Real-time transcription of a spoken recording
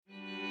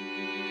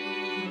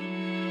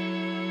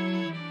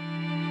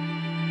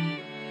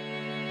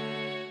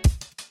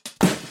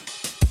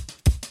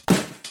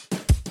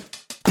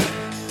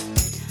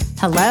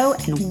Hello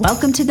and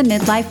welcome to The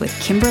Midlife with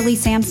Kimberly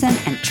Sampson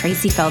and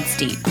Tracy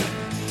Feldstein.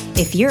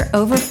 If you're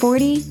over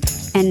 40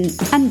 and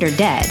under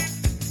dead,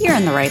 you're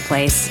in the right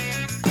place.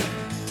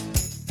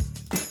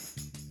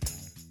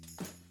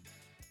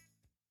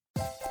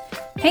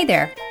 Hey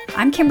there,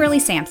 I'm Kimberly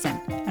Sampson,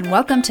 and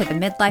welcome to the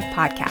Midlife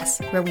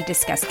Podcast, where we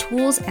discuss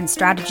tools and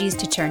strategies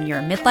to turn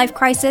your midlife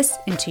crisis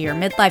into your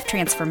midlife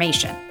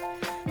transformation.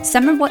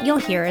 Some of what you'll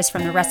hear is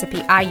from the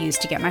recipe I use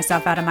to get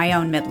myself out of my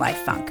own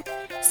midlife funk.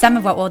 Some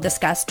of what we'll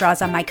discuss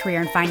draws on my career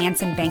in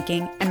finance and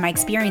banking and my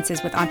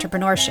experiences with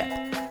entrepreneurship.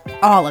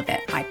 All of it,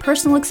 my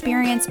personal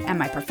experience and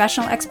my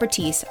professional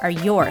expertise, are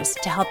yours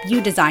to help you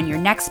design your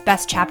next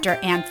best chapter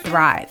and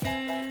thrive.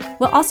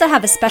 We'll also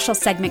have a special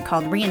segment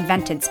called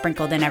Reinvented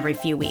sprinkled in every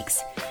few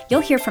weeks.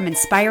 You'll hear from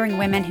inspiring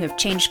women who have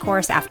changed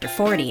course after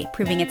 40,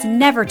 proving it's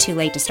never too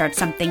late to start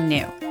something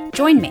new.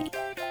 Join me.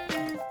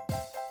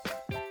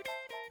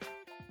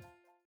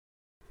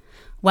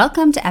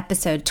 Welcome to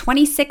episode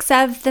 26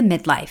 of The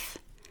Midlife.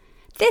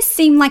 This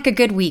seemed like a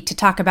good week to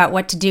talk about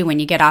what to do when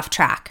you get off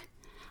track.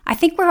 I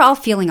think we're all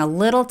feeling a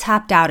little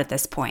tapped out at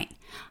this point.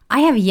 I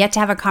have yet to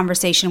have a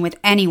conversation with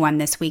anyone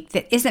this week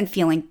that isn't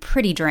feeling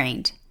pretty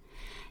drained.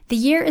 The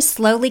year is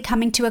slowly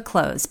coming to a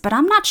close, but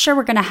I'm not sure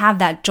we're going to have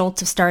that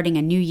jolt of starting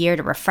a new year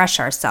to refresh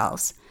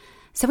ourselves.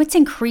 So it's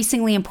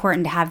increasingly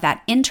important to have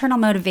that internal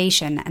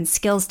motivation and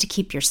skills to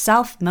keep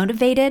yourself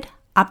motivated,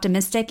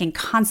 optimistic, and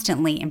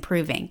constantly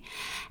improving.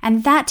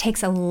 And that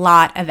takes a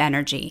lot of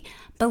energy.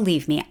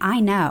 Believe me, I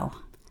know.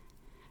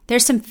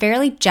 There's some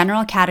fairly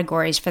general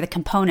categories for the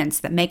components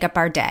that make up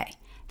our day: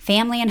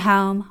 family and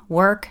home,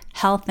 work,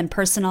 health, and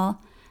personal.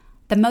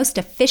 The most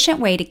efficient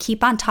way to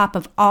keep on top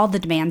of all the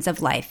demands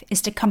of life is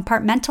to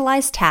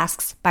compartmentalize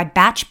tasks by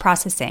batch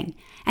processing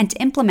and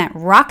to implement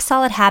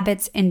rock-solid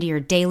habits into your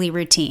daily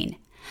routine.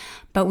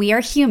 But we are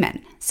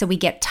human, so we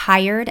get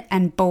tired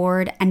and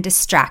bored and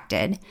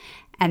distracted,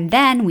 and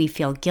then we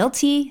feel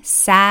guilty,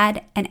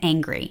 sad, and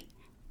angry.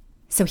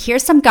 So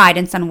here's some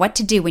guidance on what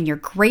to do when your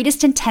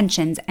greatest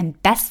intentions and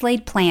best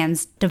laid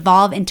plans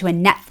devolve into a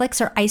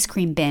Netflix or ice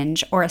cream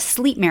binge or a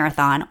sleep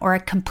marathon or a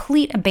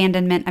complete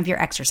abandonment of your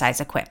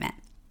exercise equipment.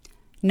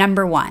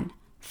 Number 1,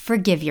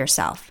 forgive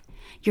yourself.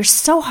 You're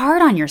so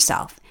hard on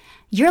yourself.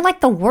 You're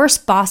like the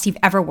worst boss you've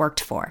ever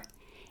worked for.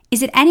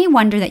 Is it any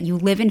wonder that you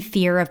live in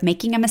fear of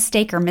making a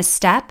mistake or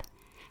misstep?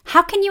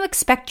 How can you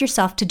expect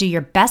yourself to do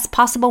your best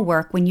possible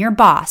work when your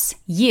boss,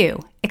 you,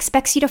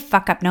 expects you to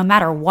fuck up no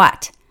matter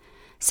what?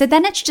 So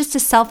then it's just a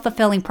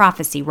self-fulfilling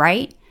prophecy,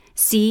 right?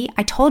 See,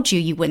 I told you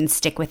you wouldn't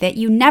stick with it.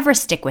 You never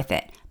stick with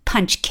it.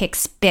 Punch, kick,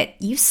 spit.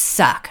 You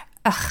suck.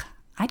 Ugh,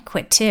 I'd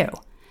quit too.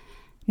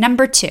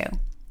 Number 2,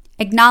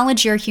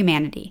 acknowledge your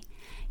humanity.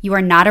 You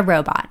are not a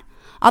robot.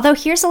 Although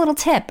here's a little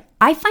tip.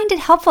 I find it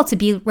helpful to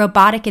be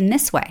robotic in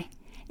this way.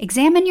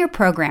 Examine your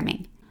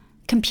programming.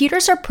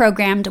 Computers are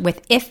programmed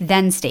with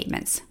if-then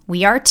statements.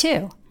 We are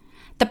too.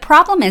 The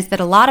problem is that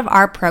a lot of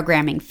our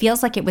programming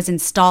feels like it was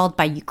installed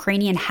by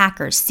Ukrainian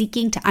hackers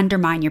seeking to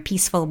undermine your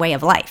peaceful way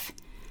of life.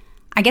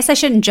 I guess I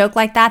shouldn't joke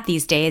like that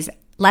these days,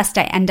 lest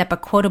I end up a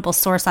quotable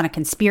source on a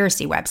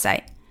conspiracy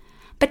website.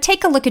 But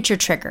take a look at your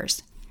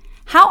triggers.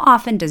 How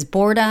often does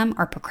boredom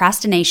or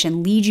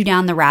procrastination lead you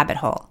down the rabbit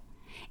hole?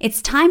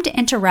 It's time to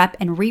interrupt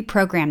and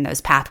reprogram those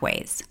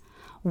pathways.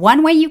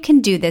 One way you can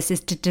do this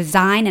is to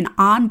design an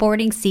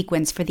onboarding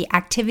sequence for the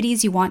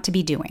activities you want to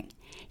be doing.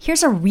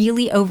 Here's a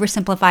really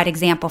oversimplified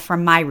example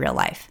from my real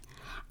life.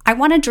 I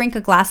want to drink a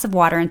glass of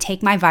water and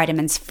take my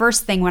vitamins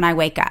first thing when I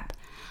wake up.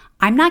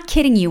 I'm not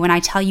kidding you when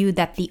I tell you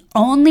that the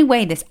only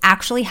way this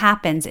actually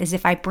happens is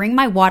if I bring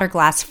my water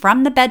glass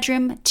from the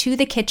bedroom to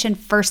the kitchen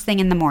first thing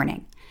in the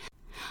morning.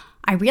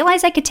 I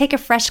realize I could take a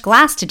fresh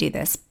glass to do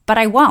this, but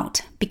I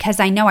won't because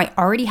I know I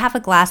already have a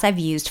glass I've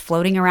used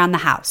floating around the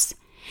house.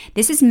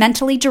 This is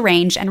mentally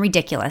deranged and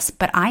ridiculous,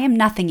 but I am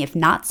nothing if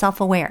not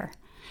self-aware.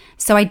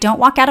 So I don't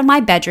walk out of my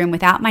bedroom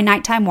without my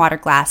nighttime water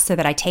glass so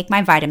that I take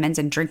my vitamins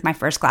and drink my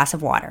first glass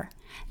of water.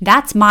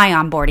 That's my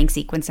onboarding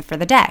sequence for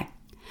the day.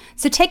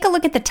 So take a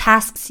look at the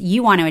tasks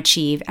you want to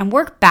achieve and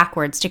work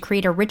backwards to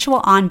create a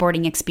ritual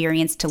onboarding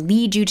experience to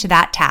lead you to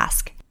that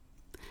task.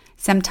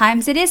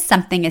 Sometimes it is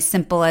something as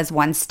simple as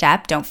one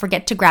step. Don't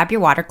forget to grab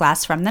your water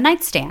glass from the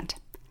nightstand.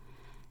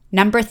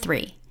 Number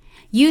 3,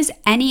 use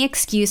any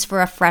excuse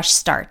for a fresh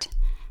start.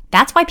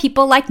 That's why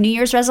people like New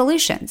Year's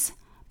resolutions.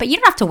 But you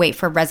don't have to wait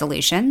for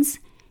resolutions.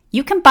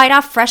 You can bite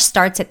off fresh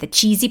starts at the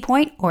cheesy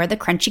point or the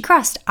crunchy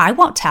crust. I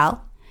won't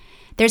tell.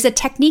 There's a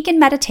technique in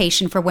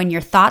meditation for when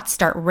your thoughts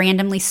start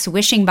randomly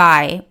swishing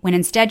by when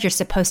instead you're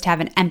supposed to have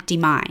an empty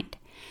mind.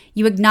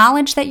 You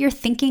acknowledge that you're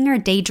thinking or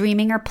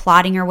daydreaming or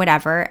plotting or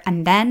whatever,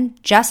 and then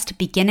just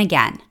begin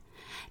again.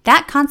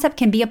 That concept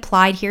can be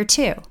applied here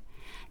too.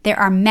 There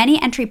are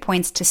many entry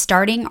points to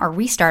starting or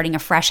restarting a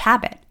fresh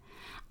habit.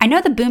 I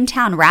know the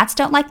Boomtown Rats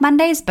don't like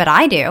Mondays, but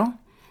I do.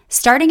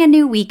 Starting a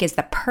new week is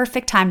the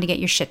perfect time to get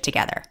your shit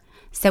together.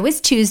 So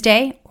is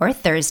Tuesday or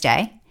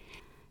Thursday.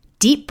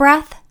 Deep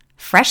breath,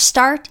 fresh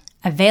start,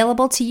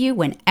 available to you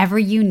whenever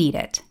you need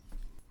it.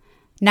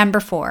 Number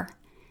 4,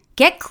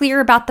 Get clear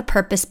about the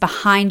purpose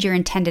behind your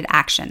intended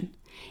action.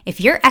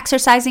 If you're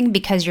exercising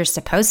because you're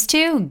supposed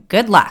to,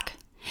 good luck.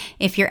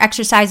 If you're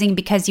exercising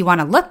because you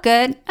want to look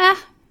good,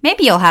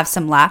 maybe you'll have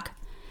some luck.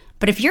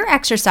 But if you're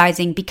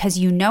exercising because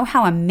you know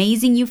how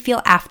amazing you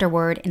feel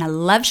afterward in a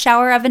love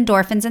shower of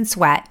endorphins and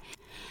sweat,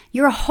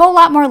 you're a whole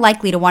lot more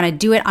likely to want to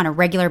do it on a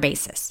regular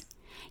basis.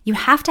 You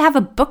have to have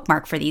a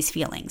bookmark for these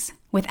feelings.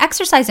 With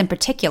exercise in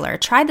particular,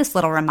 try this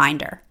little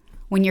reminder.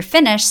 When you're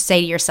finished,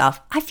 say to yourself,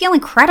 I feel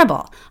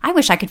incredible. I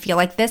wish I could feel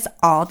like this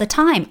all the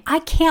time. I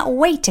can't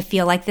wait to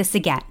feel like this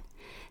again.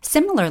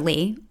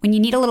 Similarly, when you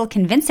need a little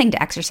convincing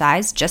to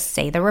exercise, just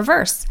say the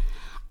reverse.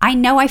 I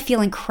know I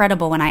feel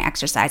incredible when I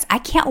exercise. I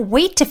can't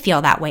wait to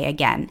feel that way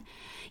again.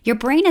 Your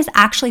brain is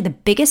actually the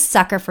biggest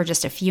sucker for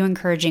just a few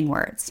encouraging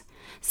words.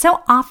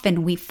 So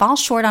often we fall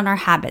short on our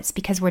habits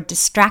because we're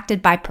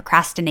distracted by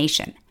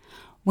procrastination.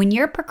 When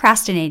you're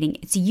procrastinating,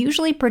 it's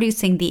usually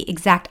producing the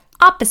exact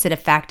opposite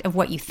effect of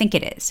what you think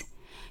it is.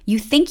 You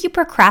think you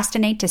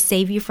procrastinate to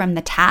save you from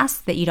the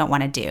task that you don't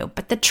want to do,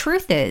 but the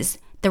truth is,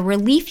 the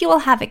relief you will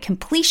have at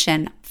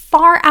completion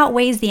far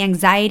outweighs the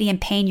anxiety and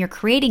pain you're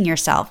creating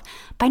yourself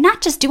by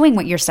not just doing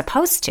what you're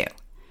supposed to.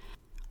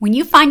 When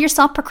you find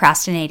yourself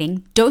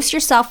procrastinating, dose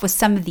yourself with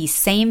some of these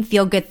same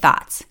feel-good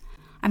thoughts.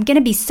 I'm going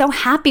to be so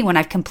happy when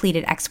I've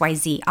completed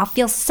XYZ. I'll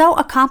feel so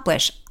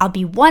accomplished. I'll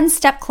be one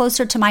step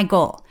closer to my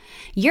goal.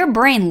 Your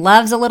brain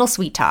loves a little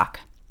sweet talk.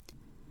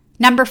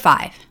 Number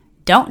 5,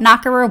 don't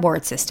knock a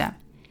reward system.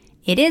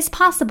 It is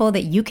possible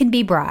that you can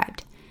be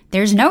bribed.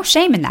 There's no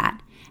shame in that.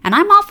 And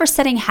I'm all for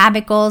setting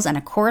habit goals and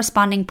a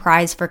corresponding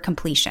prize for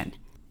completion.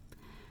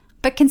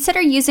 But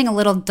consider using a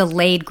little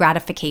delayed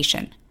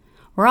gratification.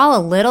 We're all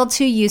a little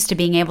too used to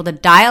being able to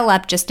dial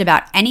up just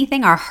about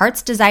anything our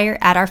hearts desire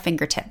at our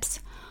fingertips.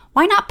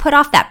 Why not put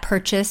off that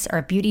purchase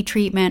or beauty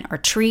treatment or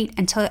treat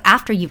until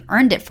after you've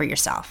earned it for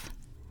yourself?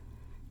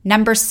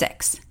 Number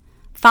 6,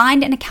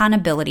 find an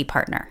accountability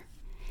partner.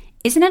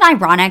 Isn't it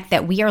ironic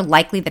that we are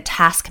likely the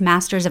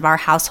taskmasters of our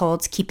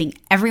households, keeping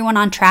everyone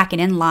on track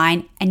and in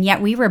line, and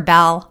yet we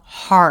rebel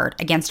hard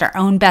against our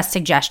own best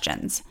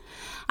suggestions?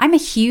 I'm a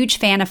huge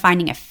fan of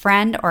finding a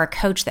friend or a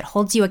coach that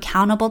holds you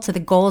accountable to the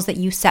goals that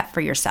you set for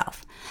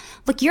yourself.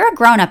 Look, you're a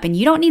grown-up and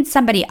you don't need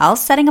somebody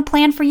else setting a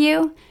plan for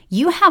you.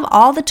 You have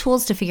all the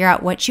tools to figure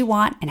out what you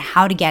want and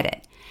how to get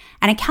it.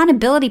 An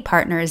accountability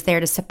partner is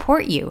there to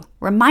support you,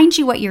 remind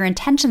you what your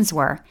intentions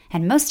were,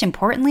 and most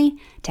importantly,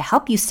 to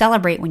help you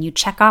celebrate when you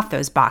check off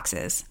those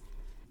boxes.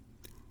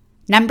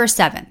 Number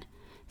 7,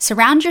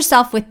 surround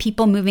yourself with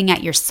people moving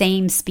at your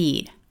same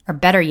speed, or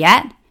better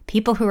yet,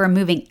 people who are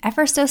moving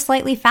ever so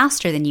slightly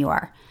faster than you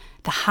are.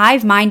 The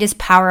hive mind is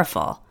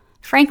powerful,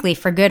 frankly,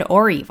 for good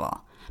or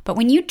evil. But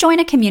when you join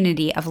a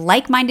community of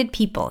like-minded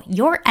people,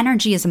 your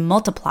energy is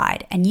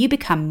multiplied and you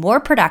become more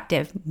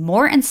productive,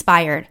 more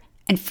inspired,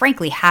 and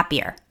frankly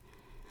happier.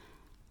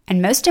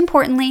 And most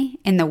importantly,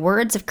 in the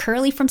words of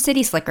Curly from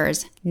City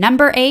Slickers,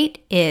 number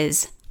 8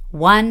 is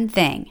one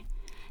thing.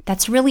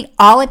 That's really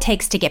all it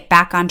takes to get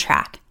back on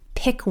track.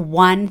 Pick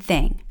one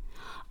thing.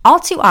 All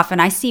too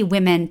often, I see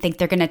women think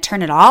they're going to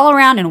turn it all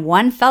around in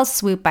one fell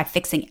swoop by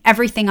fixing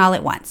everything all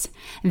at once.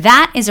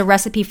 That is a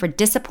recipe for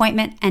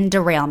disappointment and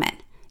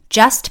derailment.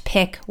 Just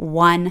pick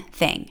one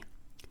thing.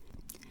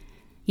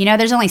 You know,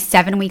 there's only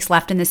 7 weeks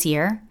left in this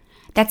year.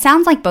 That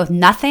sounds like both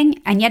nothing,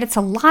 and yet it's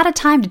a lot of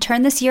time to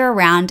turn this year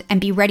around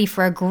and be ready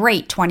for a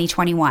great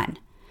 2021.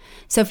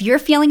 So if you're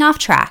feeling off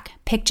track,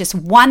 pick just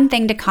one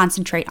thing to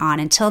concentrate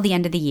on until the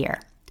end of the year.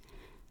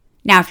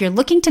 Now, if you're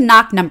looking to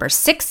knock numbers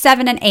 6,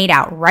 7, and 8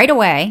 out right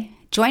away,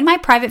 join my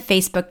private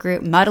Facebook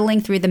group,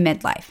 Muddling Through the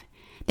Midlife.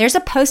 There's a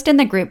post in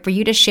the group for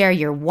you to share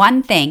your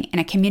one thing in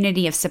a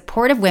community of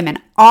supportive women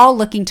all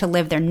looking to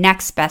live their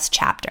next best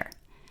chapter.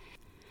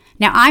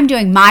 Now, I'm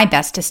doing my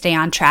best to stay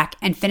on track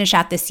and finish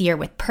out this year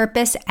with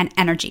purpose and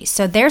energy,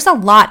 so there's a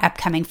lot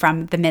upcoming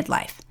from the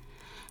midlife.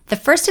 The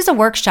first is a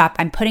workshop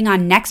I'm putting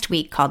on next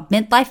week called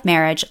Midlife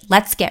Marriage,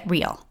 Let's Get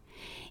Real.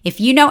 If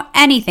you know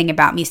anything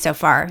about me so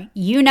far,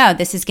 you know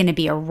this is going to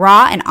be a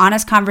raw and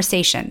honest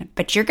conversation,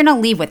 but you're going to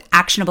leave with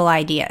actionable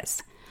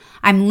ideas.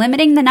 I'm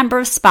limiting the number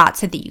of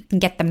spots so that you can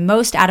get the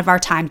most out of our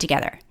time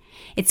together.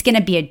 It's going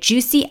to be a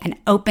juicy and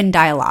open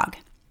dialogue.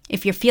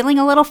 If you're feeling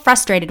a little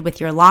frustrated with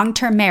your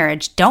long-term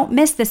marriage, don't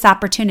miss this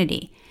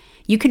opportunity.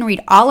 You can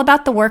read all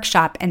about the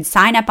workshop and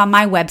sign up on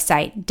my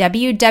website,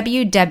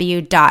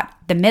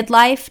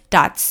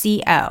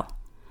 www.themidlife.co.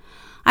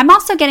 I'm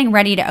also getting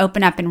ready to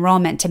open up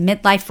enrollment to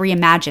Midlife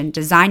Reimagined,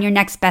 Design Your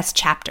Next Best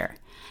Chapter.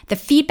 The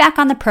feedback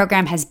on the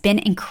program has been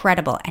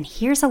incredible, and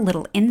here's a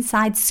little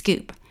inside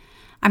scoop.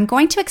 I'm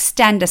going to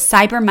extend a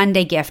Cyber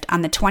Monday gift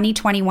on the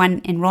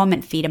 2021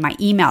 enrollment fee to my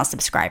email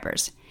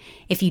subscribers.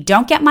 If you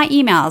don't get my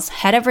emails,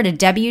 head over to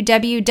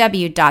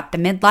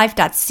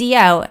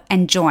www.themidlife.co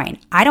and join.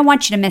 I don't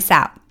want you to miss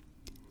out.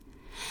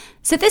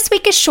 So this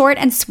week is short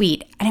and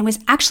sweet, and it was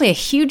actually a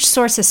huge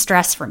source of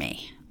stress for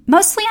me.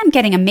 Mostly I'm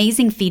getting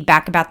amazing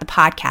feedback about the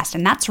podcast,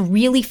 and that's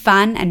really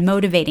fun and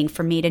motivating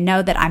for me to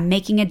know that I'm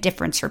making a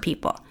difference for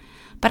people.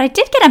 But I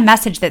did get a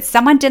message that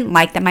someone didn't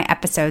like that my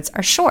episodes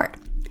are short.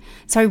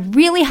 So I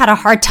really had a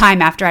hard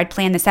time after I'd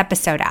planned this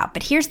episode out.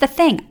 But here's the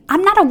thing,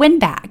 I'm not a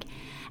windbag.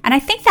 And I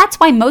think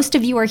that's why most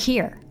of you are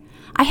here.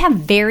 I have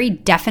very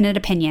definite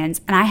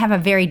opinions, and I have a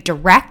very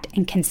direct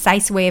and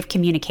concise way of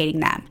communicating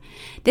them.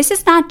 This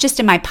is not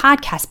just in my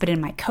podcast, but in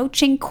my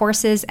coaching,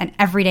 courses, and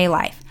everyday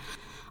life.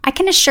 I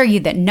can assure you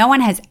that no one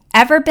has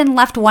ever been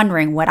left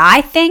wondering what I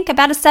think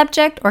about a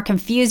subject or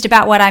confused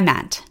about what I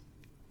meant.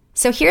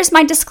 So here's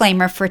my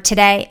disclaimer for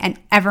today and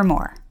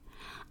evermore.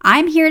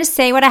 I'm here to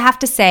say what I have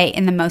to say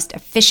in the most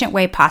efficient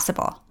way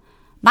possible.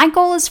 My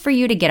goal is for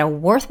you to get a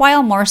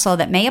worthwhile morsel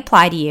that may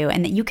apply to you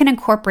and that you can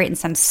incorporate in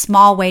some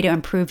small way to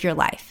improve your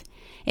life.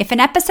 If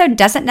an episode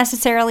doesn't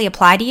necessarily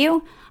apply to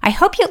you, I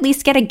hope you at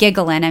least get a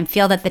giggle in and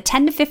feel that the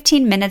 10 to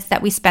 15 minutes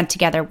that we spent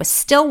together was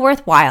still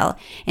worthwhile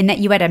and that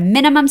you at a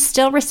minimum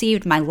still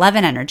received my love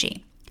and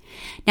energy.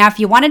 Now, if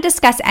you want to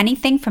discuss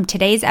anything from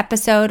today's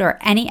episode or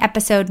any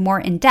episode more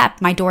in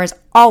depth, my door is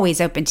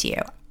always open to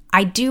you.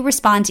 I do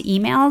respond to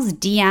emails,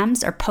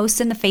 DMs, or posts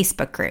in the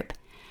Facebook group.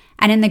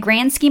 And in the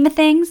grand scheme of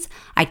things,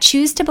 I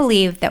choose to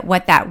believe that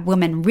what that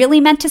woman really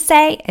meant to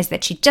say is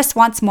that she just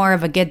wants more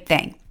of a good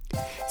thing.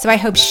 So I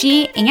hope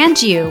she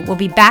and you will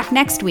be back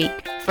next week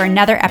for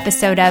another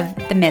episode of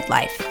The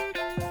Midlife.